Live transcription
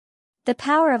The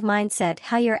power of mindset,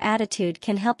 how your attitude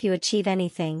can help you achieve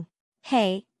anything.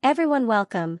 Hey, everyone,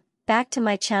 welcome back to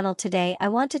my channel. Today I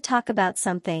want to talk about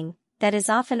something that is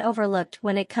often overlooked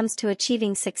when it comes to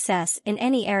achieving success in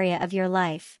any area of your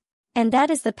life. And that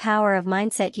is the power of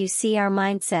mindset. You see, our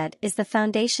mindset is the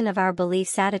foundation of our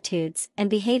beliefs, attitudes, and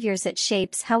behaviors. It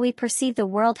shapes how we perceive the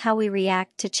world, how we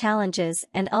react to challenges,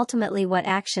 and ultimately what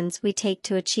actions we take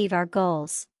to achieve our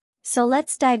goals. So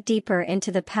let's dive deeper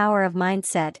into the power of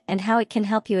mindset and how it can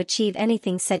help you achieve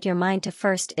anything. Set your mind to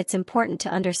first. It's important to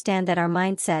understand that our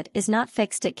mindset is not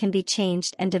fixed. It can be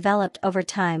changed and developed over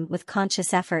time with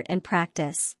conscious effort and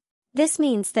practice. This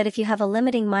means that if you have a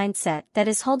limiting mindset that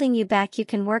is holding you back, you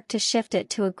can work to shift it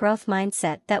to a growth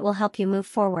mindset that will help you move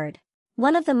forward.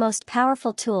 One of the most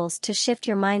powerful tools to shift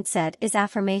your mindset is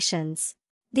affirmations.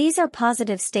 These are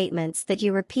positive statements that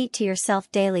you repeat to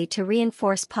yourself daily to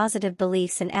reinforce positive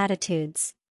beliefs and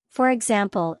attitudes. For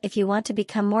example, if you want to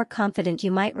become more confident,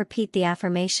 you might repeat the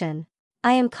affirmation,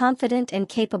 "I am confident and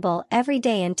capable," every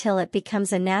day until it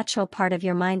becomes a natural part of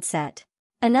your mindset.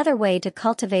 Another way to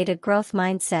cultivate a growth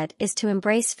mindset is to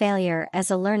embrace failure as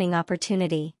a learning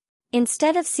opportunity.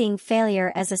 Instead of seeing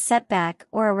failure as a setback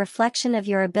or a reflection of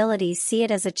your abilities, see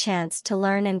it as a chance to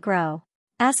learn and grow.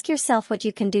 Ask yourself what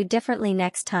you can do differently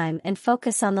next time and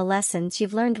focus on the lessons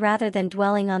you've learned rather than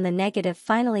dwelling on the negative.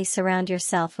 Finally, surround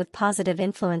yourself with positive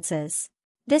influences.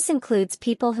 This includes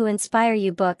people who inspire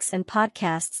you, books and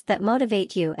podcasts that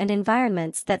motivate you, and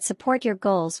environments that support your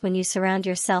goals. When you surround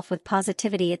yourself with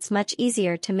positivity, it's much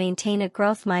easier to maintain a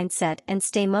growth mindset and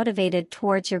stay motivated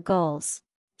towards your goals.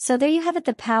 So there you have it,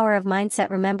 the power of mindset.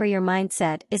 Remember, your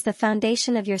mindset is the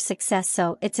foundation of your success,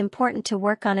 so it's important to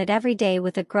work on it every day.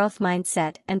 With a growth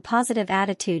mindset and positive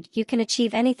attitude, you can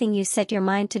achieve anything you set your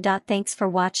mind to. Thanks for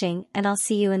watching, and I'll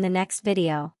see you in the next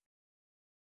video.